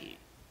plant.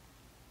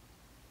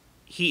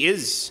 He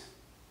is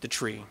the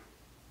tree.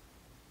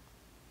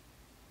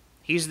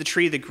 He's the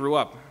tree that grew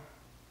up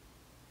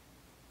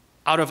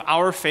out of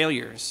our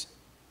failures,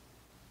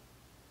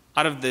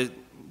 out of the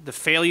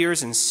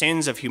failures and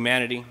sins of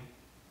humanity,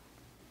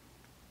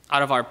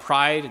 out of our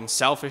pride and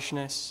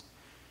selfishness.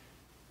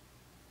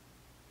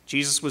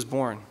 Jesus was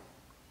born.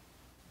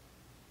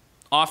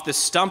 Off the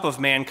stump of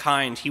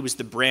mankind, he was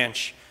the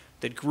branch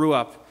that grew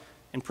up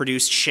and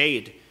produced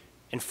shade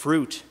and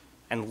fruit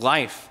and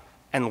life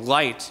and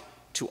light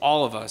to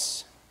all of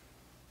us.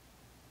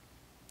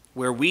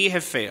 Where we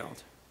have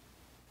failed,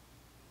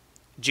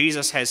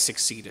 Jesus has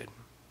succeeded.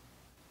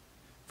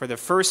 For the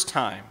first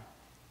time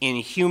in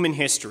human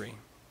history,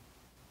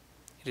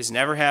 it has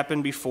never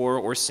happened before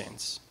or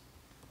since,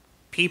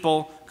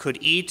 people could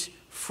eat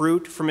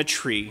fruit from a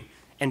tree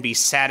and be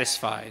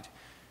satisfied,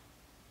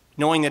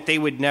 knowing that they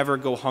would never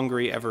go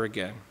hungry ever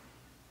again.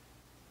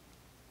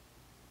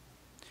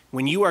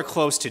 When you are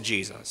close to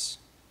Jesus,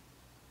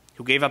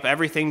 who gave up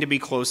everything to be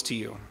close to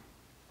you,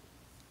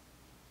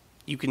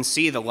 you can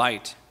see the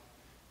light.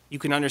 You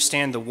can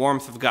understand the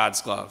warmth of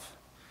God's love.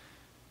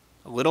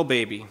 A little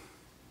baby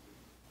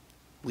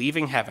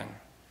leaving heaven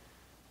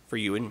for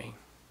you and me.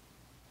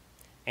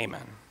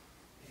 Amen.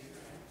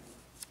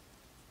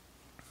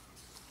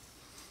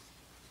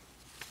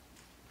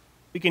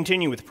 We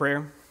continue with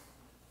prayer.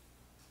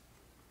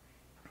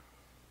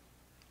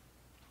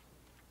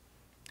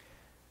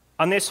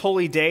 On this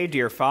holy day,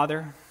 dear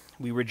Father,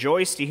 we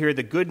rejoice to hear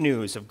the good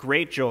news of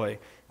great joy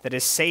that a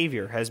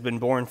Savior has been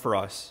born for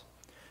us.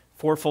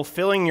 For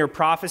fulfilling your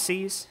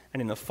prophecies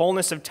and in the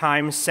fullness of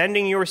time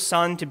sending your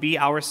Son to be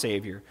our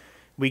Savior,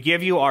 we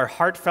give you our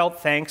heartfelt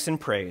thanks and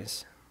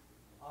praise.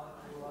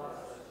 Unto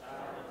us a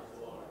child is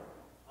born,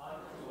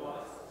 unto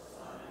us a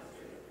son is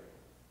given.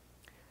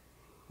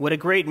 What a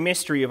great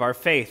mystery of our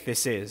faith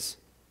this is,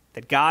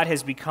 that God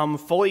has become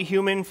fully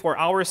human for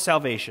our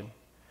salvation.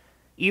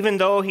 Even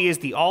though he is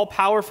the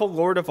all-powerful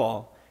Lord of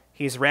all,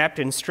 he is wrapped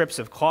in strips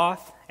of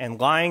cloth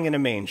and lying in a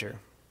manger.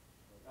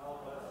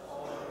 Help us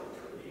always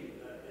believe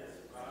that this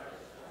Christ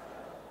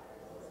child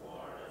was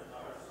born as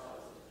our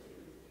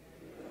substitute.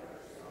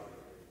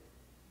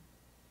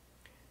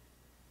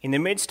 In the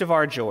midst of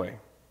our joy,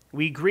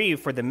 we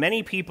grieve for the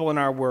many people in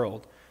our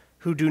world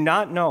who do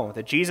not know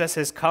that Jesus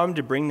has come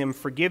to bring them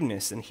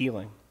forgiveness and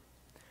healing.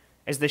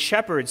 As the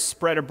shepherds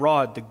spread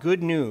abroad the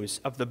good news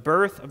of the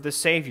birth of the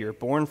Savior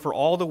born for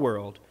all the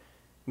world,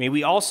 may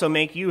we also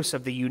make use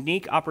of the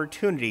unique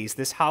opportunities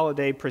this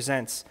holiday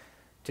presents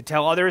to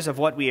tell others of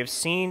what we have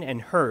seen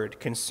and heard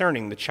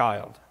concerning the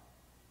child.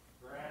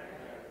 Grant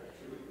that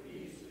the true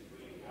peace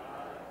between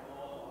God and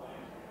all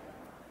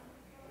mankind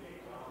may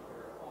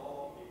comfort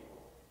all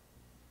people.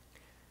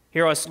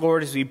 Hear us,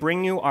 Lord, as we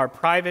bring you our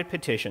private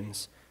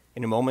petitions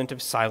in a moment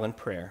of silent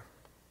prayer.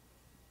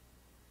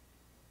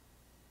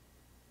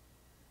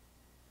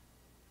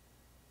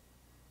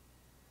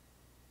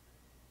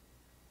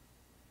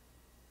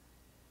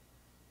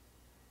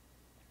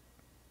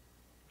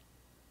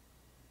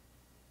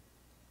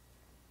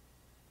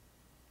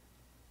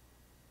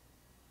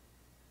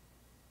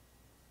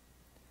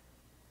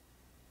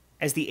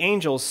 As the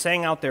angels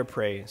sang out their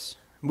praise,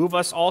 move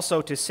us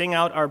also to sing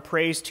out our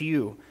praise to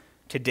you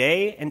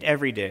today and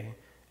every day,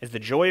 as the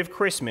joy of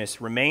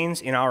Christmas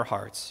remains in our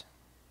hearts.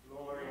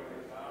 Glory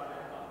to God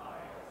in the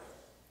highest.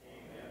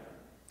 Amen.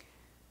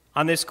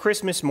 On this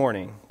Christmas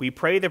morning, we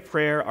pray the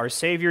prayer our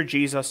Savior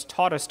Jesus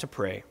taught us to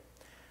pray.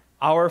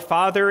 Our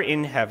Father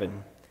in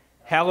heaven,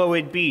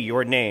 hallowed be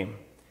your name.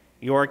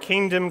 Your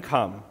kingdom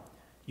come.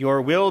 Your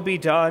will be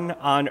done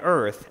on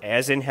earth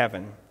as in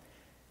heaven.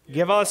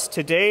 Give us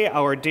today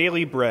our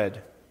daily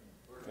bread.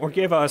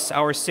 Forgive us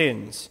our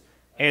sins,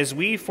 as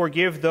we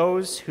forgive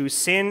those who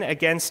sin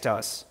against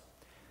us.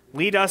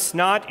 Lead us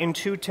not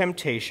into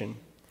temptation,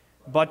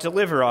 but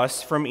deliver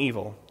us from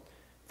evil.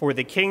 For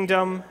the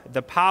kingdom,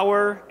 the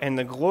power, and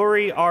the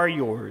glory are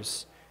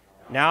yours,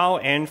 now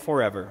and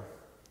forever.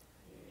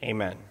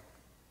 Amen.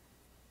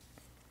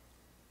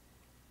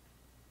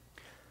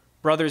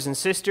 Brothers and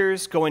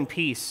sisters, go in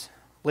peace.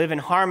 Live in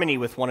harmony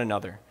with one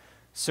another.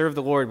 Serve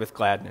the Lord with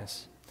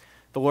gladness.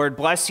 The Lord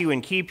bless you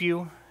and keep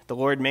you. The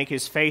Lord make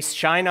his face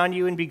shine on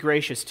you and be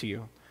gracious to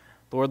you.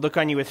 The Lord look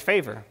on you with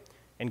favor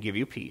and give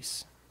you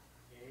peace.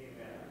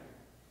 Amen.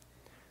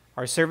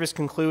 Our service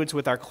concludes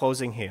with our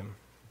closing hymn.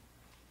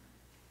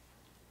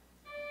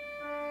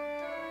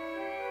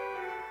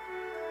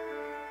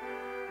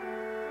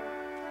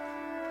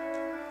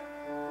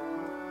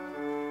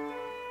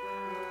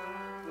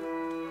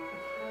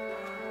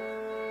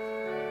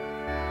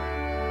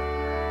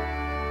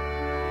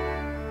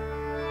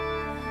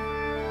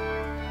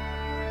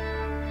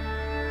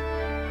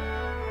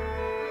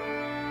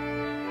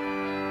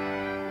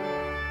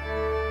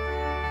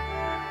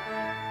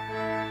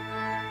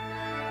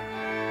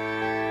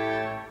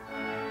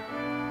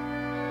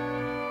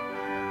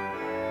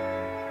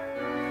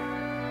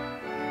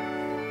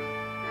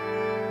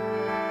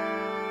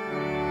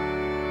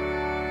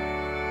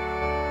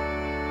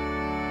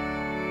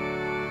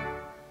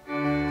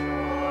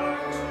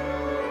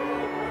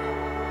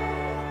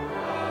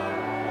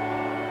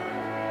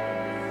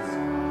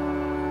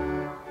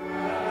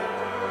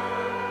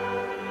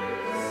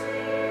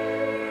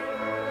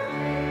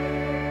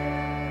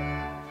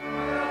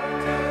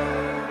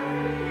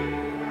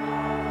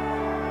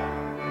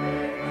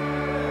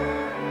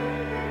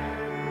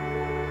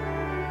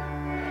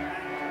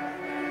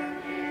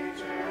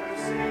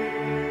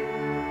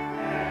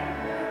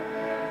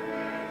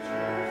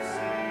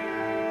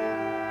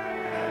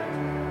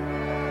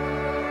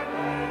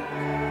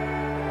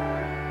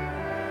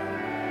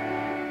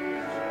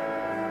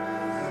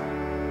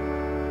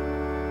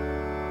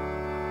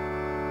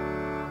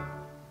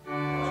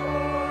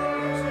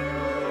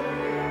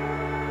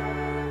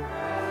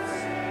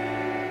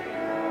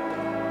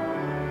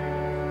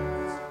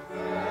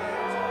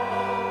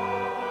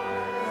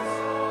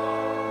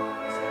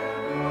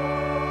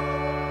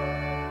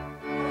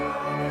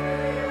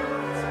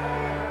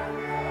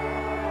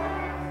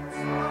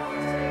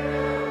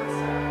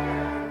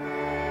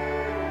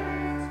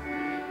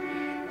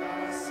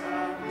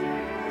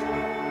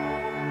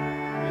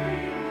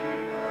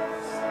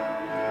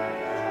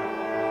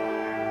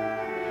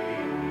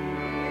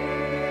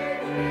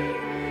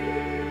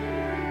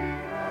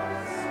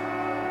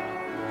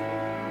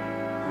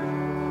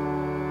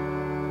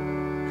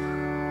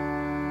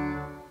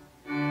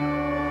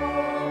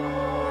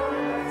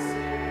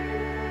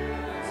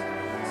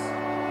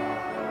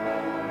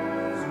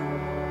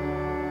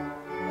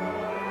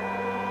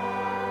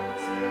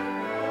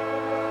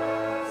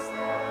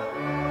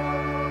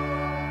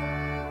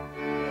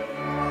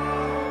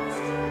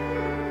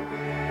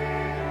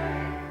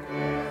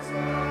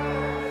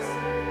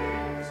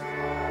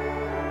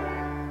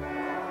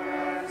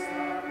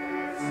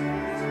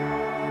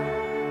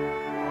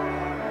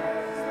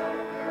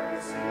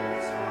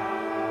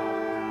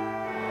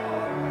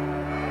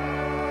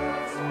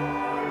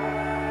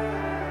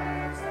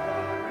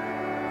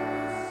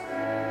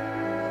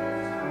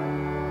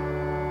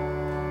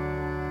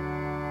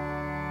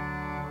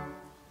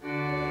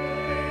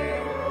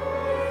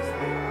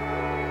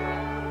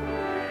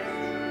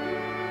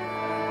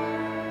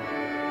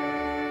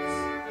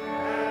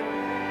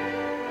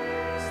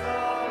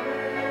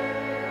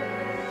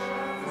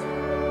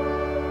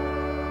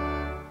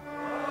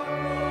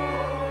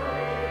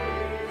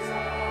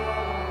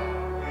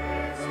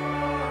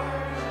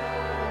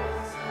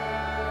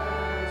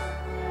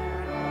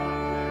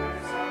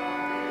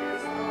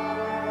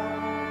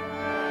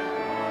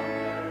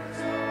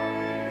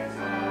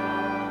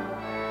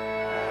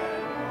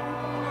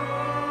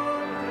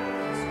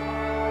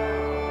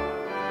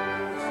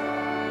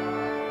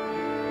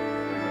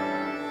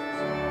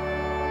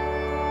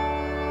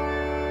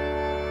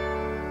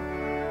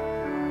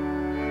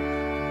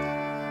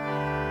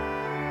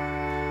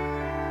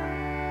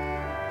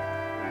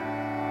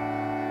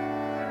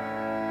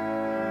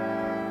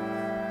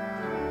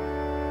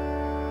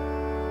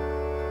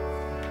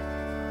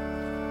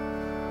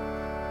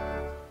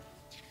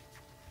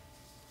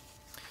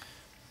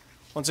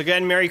 Once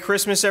again, Merry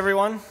Christmas,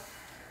 everyone.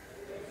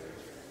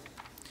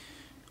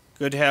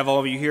 Good to have all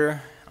of you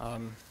here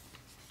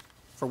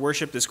for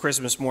worship this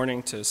Christmas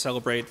morning to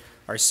celebrate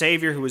our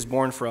Savior who was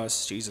born for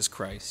us, Jesus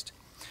Christ.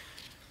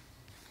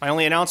 My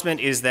only announcement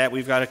is that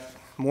we've got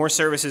more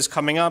services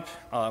coming up.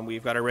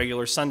 We've got our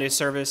regular Sunday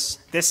service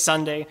this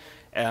Sunday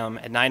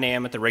at 9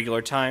 a.m. at the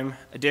regular time.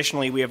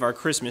 Additionally, we have our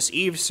Christmas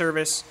Eve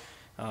service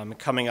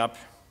coming up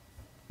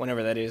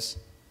whenever that is,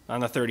 on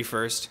the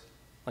 31st,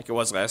 like it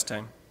was last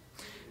time.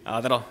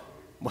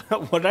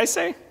 What did I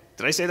say?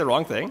 Did I say the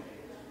wrong thing?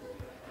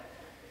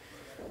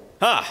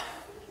 Let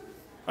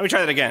me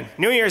try that again.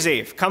 New Year's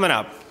Eve, coming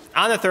up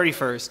on the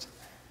 31st.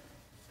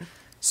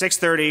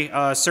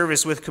 6:30,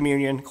 service with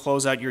communion,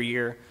 close out your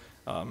year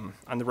on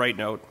the right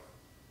note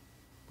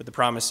with the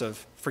promise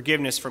of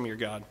forgiveness from your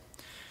God.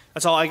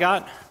 That's all I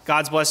got.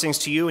 God's blessings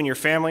to you and your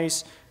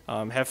families.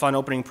 Have fun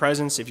opening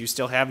presents if you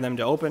still have them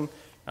to open.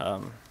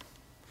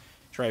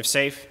 Drive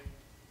safe,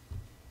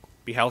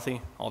 be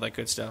healthy, all that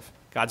good stuff.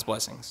 God's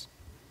blessings.